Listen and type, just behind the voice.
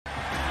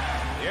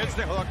Here's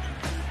the hook.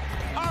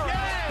 All right.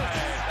 Yes,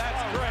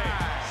 that's great.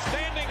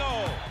 Standing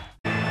O.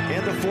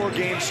 And the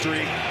 4-game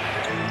streak,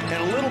 and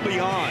a little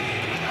beyond.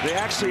 They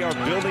actually are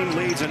building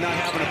leads and not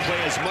having to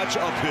play as much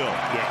uphill.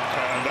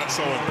 Yeah, and that's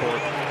so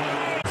important.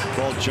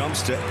 Ball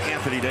jumps to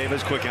Anthony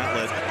Davis, quick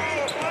outlet.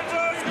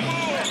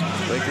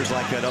 Lakers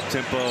like that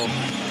up-tempo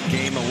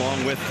game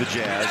along with the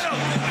Jazz.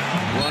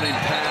 Running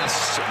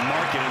past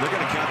Markin, they're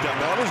going to count that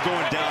ball. It was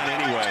going down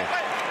anyway.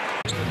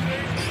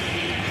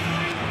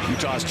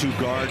 Utah's 2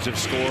 guards have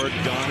scored,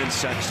 Dunn and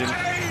Sexton.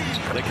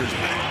 Lakers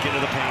back into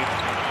the paint.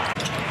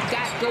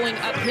 Got going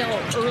uphill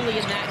early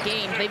in that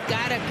game. They've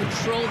got to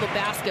control the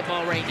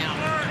basketball right now.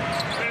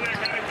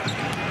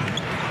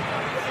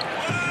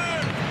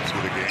 So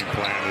the game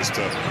plan is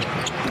to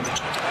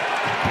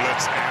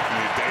blitz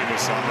Anthony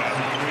Davis on that.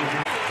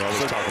 I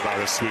always talk about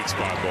his sweet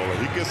spot bowler.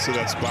 He gets to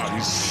that spot,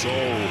 he's so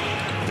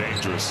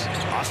dangerous.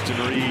 Austin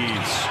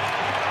Reeves.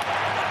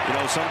 You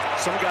know,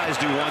 some guys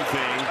do one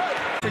thing.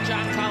 For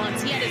John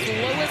Collins, he had his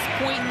lowest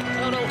point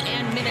total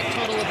and minute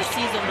total of the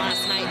season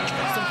last night.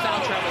 Some foul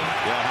trouble.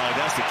 Yeah, Holly,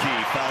 that's the key,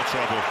 foul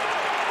trouble.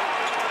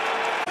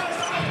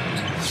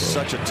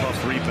 Such a tough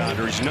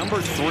rebounder. He's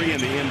number 3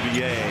 in the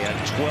NBA at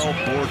 12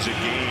 boards a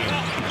game.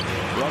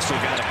 Russell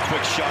got a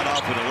quick shot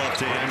off with the left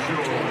hand.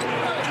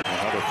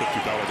 Another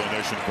 $50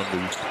 donation from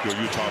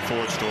your Utah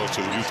Ford stores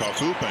to the Utah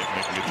Food Bank,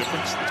 making a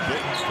difference. It's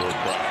big for a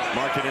crowd.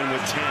 Mark it in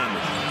with 10.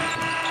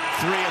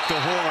 3 at the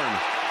horn.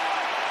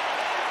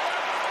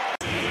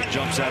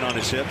 Jumps out on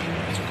his hip.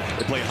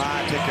 They play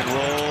high, pick and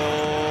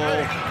roll.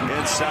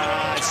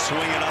 Inside,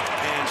 swing it up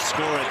and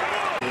score it.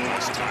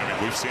 Nice timing.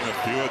 We've seen a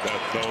few of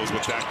those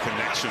with that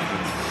connection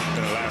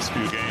in the last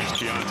few games.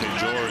 Keontae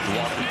George,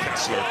 Walker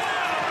Kessler,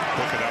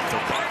 looking out for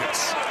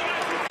buckets.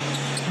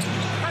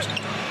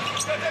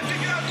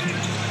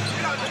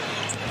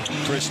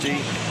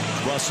 Christie,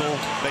 Russell,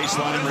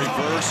 baseline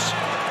reverse.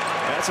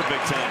 That's a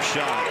big-time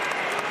shot.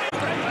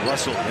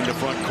 Russell into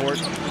front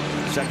court.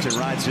 Sexton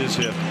rides his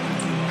hip.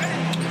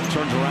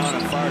 Turns around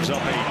and fires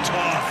up a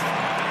tough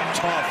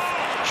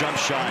jump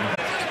shot.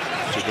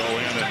 To go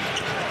in and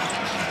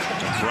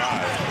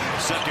drive.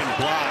 Second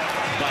block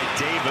by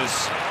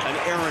Davis. An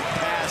errant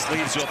pass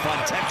leads to a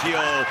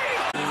Fontecchio.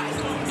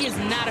 He is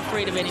not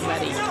afraid of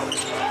anybody.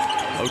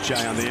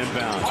 Ochai on the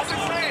inbound.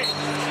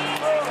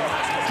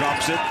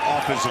 Drops it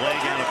off his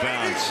leg out of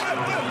bounds.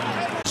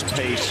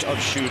 Pace of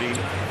shooting.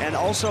 And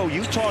also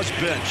Utah's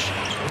bench.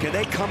 Can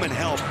they come and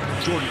help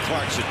Jordan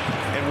Clarkson?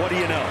 And what do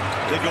you know?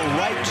 They go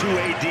right to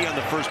AD on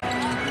the first.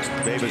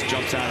 Davis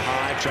jumps out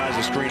high, tries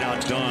to screen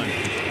out Dunn.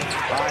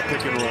 High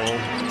pick and roll.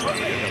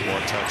 Getting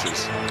more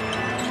touches.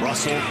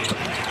 Russell,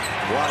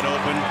 wide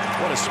open.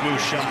 What a smooth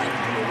shot.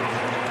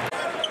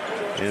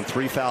 And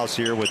 3 fouls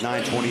here with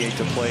 9:28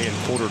 to play in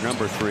quarter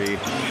number 3.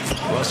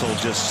 Russell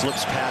just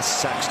slips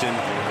past Sexton.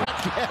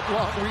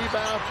 Long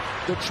rebound.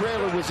 The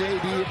trailer was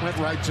AD. It went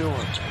right to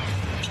him.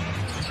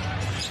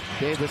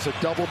 Davis a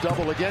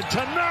double-double again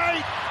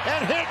tonight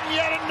and hitting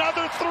yet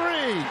another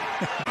 3.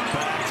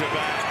 Back to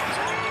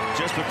back.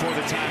 Just before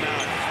the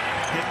timeout.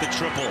 Hit the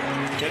triple.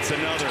 Hits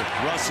another.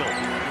 Russell.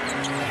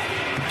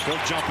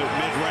 He'll jump it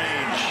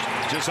mid-range.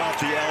 Just off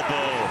the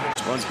elbow.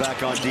 Runs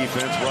back on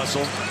defense.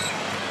 Russell.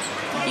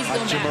 He's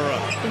going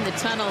back in the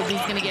tunnel.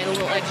 He's going to get a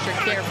little extra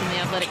care from the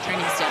athletic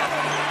training staff.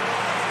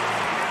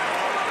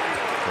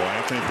 Well,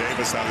 Anthony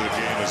Davis out of the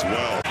game as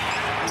well.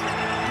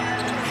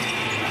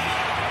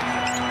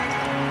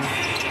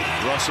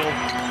 Russell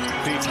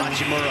feeds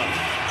Hachimura.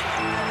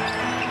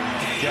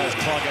 Jazz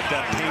clog up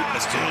that paint, but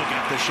still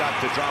got the shot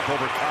to drop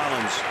over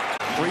Collins.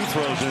 Free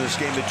throws in this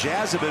game. The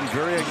Jazz have been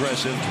very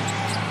aggressive.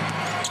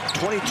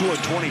 22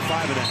 of 25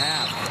 and a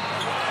half.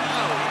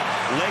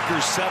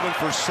 Lakers 7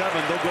 for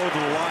 7. They'll go to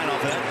the line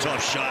off that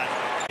tough shot.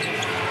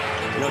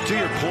 You know, to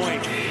your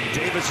point,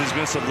 Davis has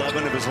missed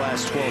 11 of his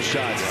last 12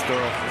 shots.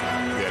 Thorough.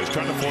 Yeah, he's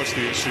trying to force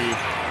the issue.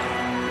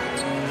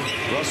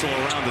 Russell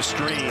around the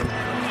screen.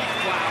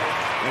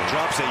 And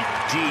drops a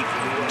deep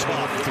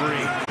top 3.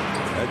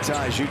 That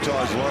ties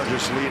Utah's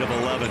largest lead of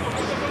 11.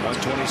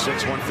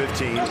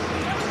 126-115.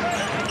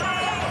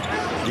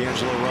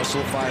 D'Angelo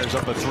Russell fires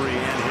up a 3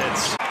 and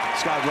hits.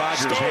 Scott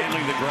Rogers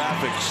handling the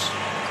graphics.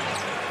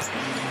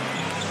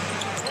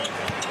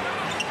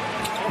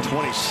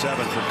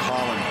 27 for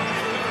Collin.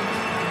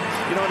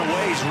 You know, in a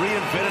way, he's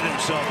reinvented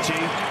himself,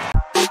 team.